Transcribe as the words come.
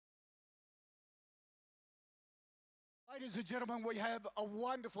Ladies and gentlemen, we have a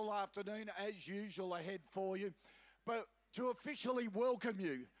wonderful afternoon as usual ahead for you. But to officially welcome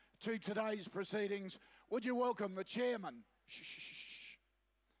you to today's proceedings, would you welcome the chairman,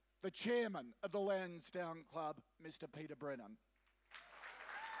 the chairman of the Lansdowne Club, Mr. Peter Brennan.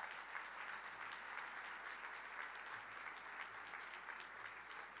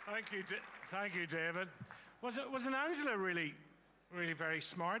 Thank you, David. Wasn't Angela really very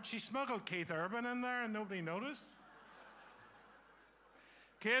smart? She smuggled Keith Urban in there and nobody noticed.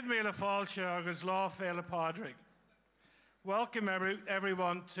 Céad míle fáilte agus lá féile Padraig. Welcome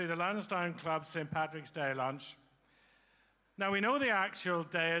everyone to the Lansdowne Club St. Patrick's Day lunch. Now we know the actual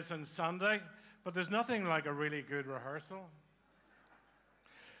day is on Sunday, but there's nothing like a really good rehearsal.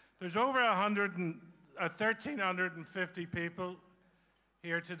 There's over 1,350 people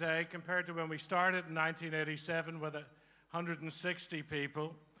here today compared to when we started in 1987 with 160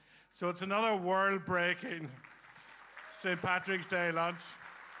 people. So it's another world-breaking St. Patrick's Day lunch.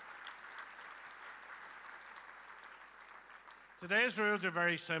 Today's rules are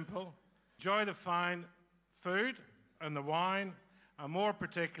very simple. Enjoy the fine food and the wine, and more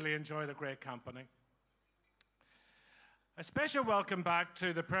particularly enjoy the great company. A special welcome back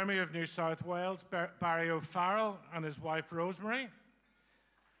to the Premier of New South Wales, Barry O'Farrell, and his wife Rosemary.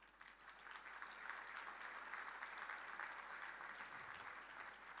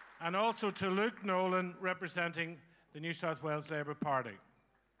 And also to Luke Nolan, representing the New South Wales Labour Party.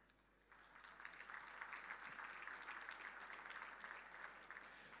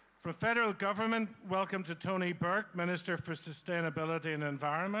 From federal government, welcome to Tony Burke, Minister for Sustainability and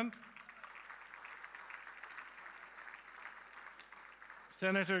Environment.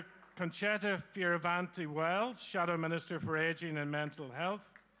 Senator Concheta Fierravanti-Wells, Shadow Minister for Ageing and Mental Health.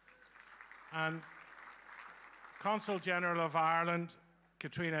 And Consul General of Ireland,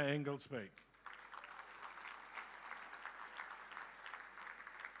 Katrina Inglesby.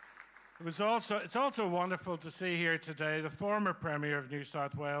 It's also wonderful to see here today the former Premier of New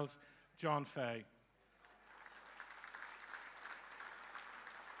South Wales, John Fay.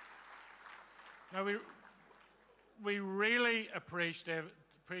 Now we really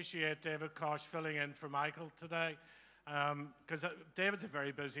appreciate David Koch filling in for Michael today, because David's a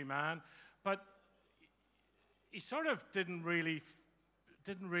very busy man, but he sort of didn't really,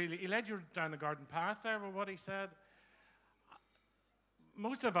 he led you down the garden path there with what he said.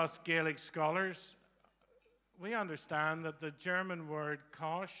 Most of us Gaelic scholars, we understand that the German word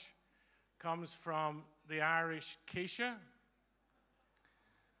Koch comes from the Irish Keisha.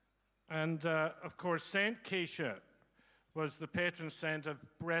 And of course, Saint Keisha was the patron saint of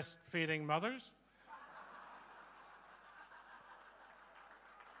breastfeeding mothers.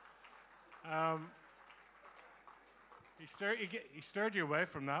 He stirred you away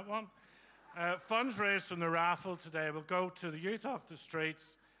from that one. Funds raised from the raffle today will go to the Youth Off the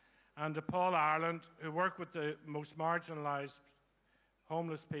Streets and to Paul Ireland, who work with the most marginalised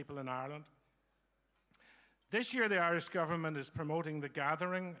homeless people in Ireland. This year, the Irish government is promoting the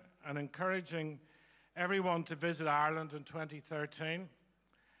gathering and encouraging everyone to visit Ireland in 2013.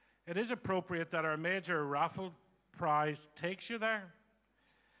 It is appropriate that our major raffle prize takes you there.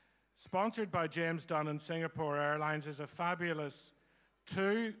 Sponsored by James Dunn and Singapore Airlines is a fabulous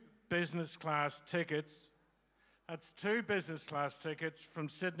 2 business class tickets. That's 2 business class tickets from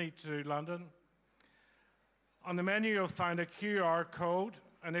Sydney to London. On the menu, you'll find a QR code,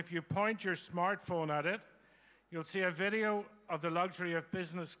 and if you point your smartphone at it, you'll see a video of the luxury of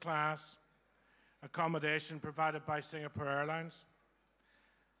business class accommodation provided by Singapore Airlines.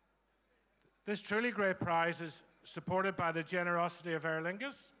 This truly great prize is supported by the generosity of Aer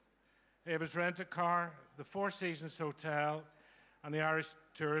Lingus, Ava's Rent-A-Car, the Four Seasons Hotel, and the Irish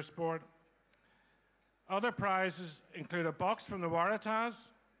Tourist Board. Other prizes include a box from the Waratahs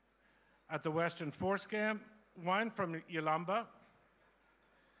at the Western Force Game, wine from Yalumba,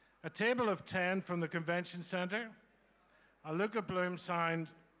 a table of 10 from the Convention Centre, a Luca Bloom signed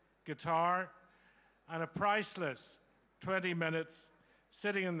guitar, and a priceless 20 minutes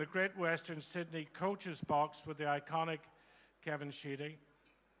sitting in the Great Western Sydney coaches box with the iconic Kevin Sheedy.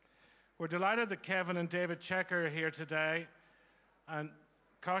 We're delighted that Kevin and David Checker are here today, and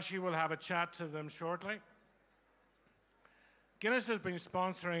Koshi will have a chat to them shortly. Guinness has been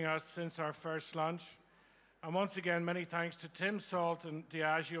sponsoring us since our first lunch, and once again, many thanks to Tim Salt and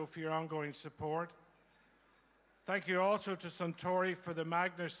Diageo for your ongoing support. Thank you also to Suntory for the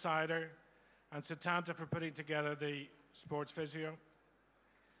Magnus cider and Setanta for putting together the sports physio.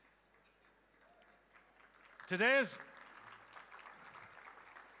 Today's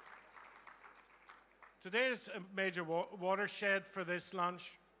a major watershed for this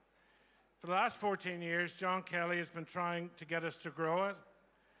lunch. For the last 14 years, John Kelly has been trying to get us to grow it.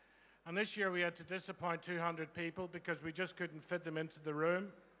 And this year we had to disappoint 200 people because we just couldn't fit them into the room.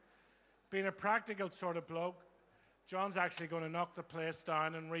 Being a practical sort of bloke, John's actually going to knock the place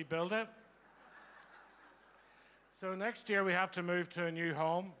down and rebuild it. So next year we have to move to a new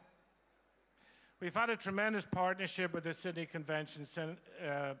home. We've had a tremendous partnership with the Sydney Convention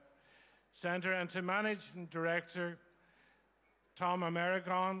Centre, and to managing director Tom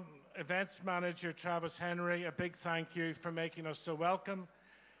Amerigon, events manager Travis Henry, a big thank you for making us so welcome.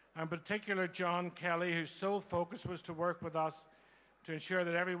 And in particular, John Kelly, whose sole focus was to work with us to ensure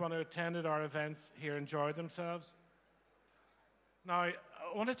that everyone who attended our events here enjoyed themselves. Now, I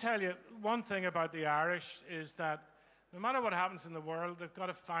want to tell you one thing about the Irish is that no matter what happens in the world, they've got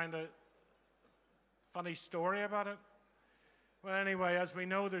to find a funny story about it. Well, anyway, as we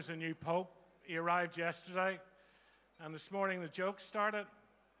know, there's a new pope. He arrived yesterday, and this morning the jokes started.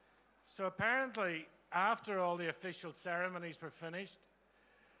 So apparently, after all the official ceremonies were finished,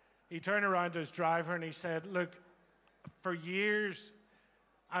 he turned around to his driver and he said, look, for years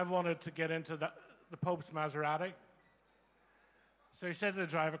I've wanted to get into the Pope's Maserati. So he said to the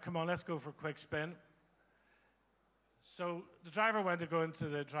driver, come on, let's go for a quick spin. So the driver went to go into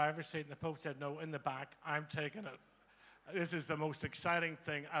the driver's seat and the Pope said, no, in the back, I'm taking it. This is the most exciting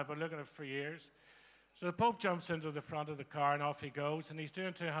thing. I've been looking at it for years. So the Pope jumps into the front of the car and off he goes, and he's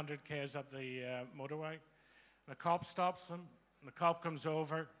doing 200 k's up the motorway. And the cop stops him, and the cop comes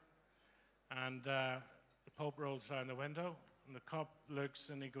over, and the Pope rolls down the window, and the cop looks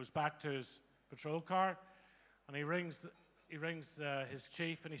and he goes back to his patrol car, and he rings his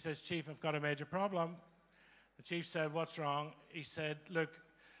chief, and he says, Chief, I've got a major problem. The chief said, what's wrong? He said, look,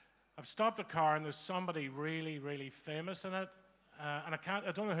 I've stopped a car and there's somebody really, really famous in it, and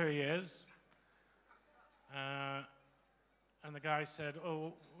I don't know who he is. And the guy said,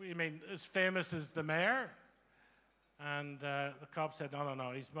 oh, you mean as famous as the mayor? And the cop said,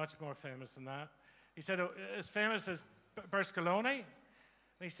 no, he's much more famous than that. He said, oh, as famous as Berscoloni? And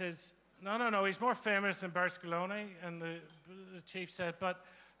he says, no, he's more famous than Berscoloni. And the chief said, but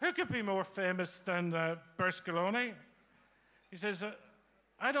who could be more famous than Berscoloni? He says,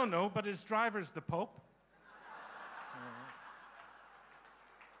 I don't know, but his driver's the Pope.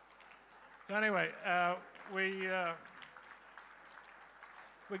 So anyway, we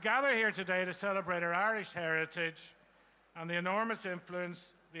gather here today to celebrate our Irish heritage and the enormous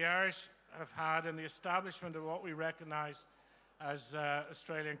influence the Irish have had in the establishment of what we recognise as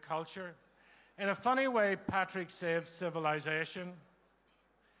Australian culture. In a funny way, Patrick saved civilization.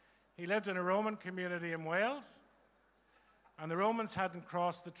 He lived in a Roman community in Wales, and the Romans hadn't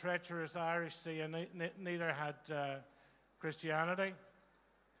crossed the treacherous Irish Sea, and neither had Christianity.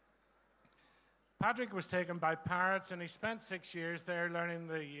 Patrick was taken by pirates, and he spent 6 years there learning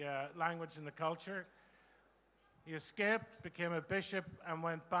the language and the culture. He escaped, became a bishop, and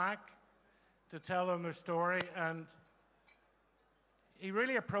went back to tell them their story. And he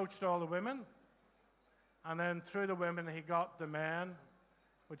really approached all the women. And then through the women, he got the men,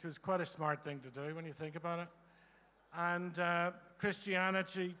 which was quite a smart thing to do when you think about it. And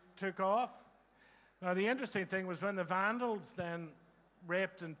Christianity took off. Now, the interesting thing was when the Vandals then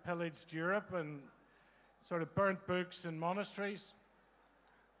raped and pillaged Europe and sort of burnt books in monasteries,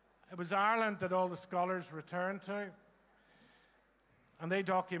 it was Ireland that all the scholars returned to, and they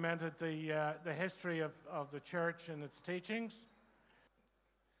documented the history of the church and its teachings.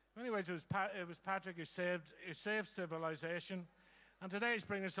 Anyways, it was Patrick who saved civilization, and today he's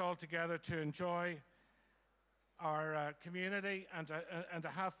bringing us all together to enjoy our community and to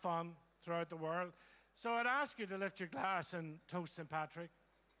have fun throughout the world. So I'd ask you to lift your glass and toast St. Patrick.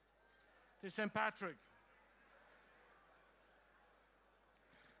 To St. Patrick.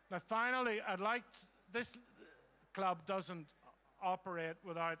 Now finally, this club doesn't operate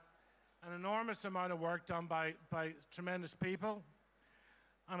without an enormous amount of work done by tremendous people.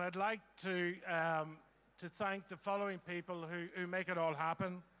 And I'd like to thank the following people who make it all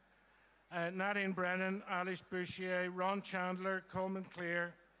happen. Nadine Brennan, Alice Bouchier, Ron Chandler, Coleman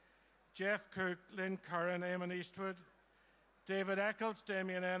Clear, Jeff Cook, Lynn Curran, Eamon Eastwood, David Eccles,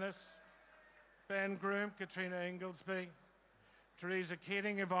 Damien Ennis, Ben Groom, Katrina Inglesby, Teresa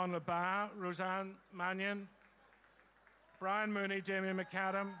Keating, Yvonne Labat, Roseanne Mannion, Brian Mooney, Damien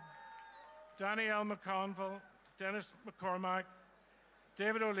McAdam, Danielle McConville, Dennis McCormack,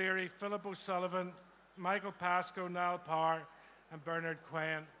 David O'Leary, Philip O'Sullivan, Michael Pascoe, Niall Power, and Bernard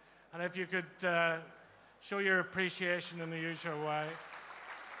Quain. And if you could show your appreciation in the usual way.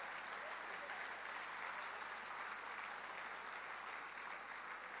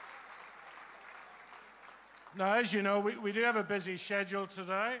 Now, as you know, we do have a busy schedule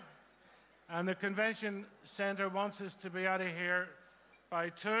today. And the convention centre wants us to be out of here by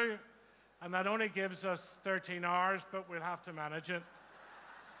 2, and that only gives us 13 hours, but we'll have to manage it.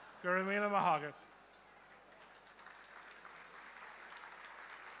 Gurumila Mahagat.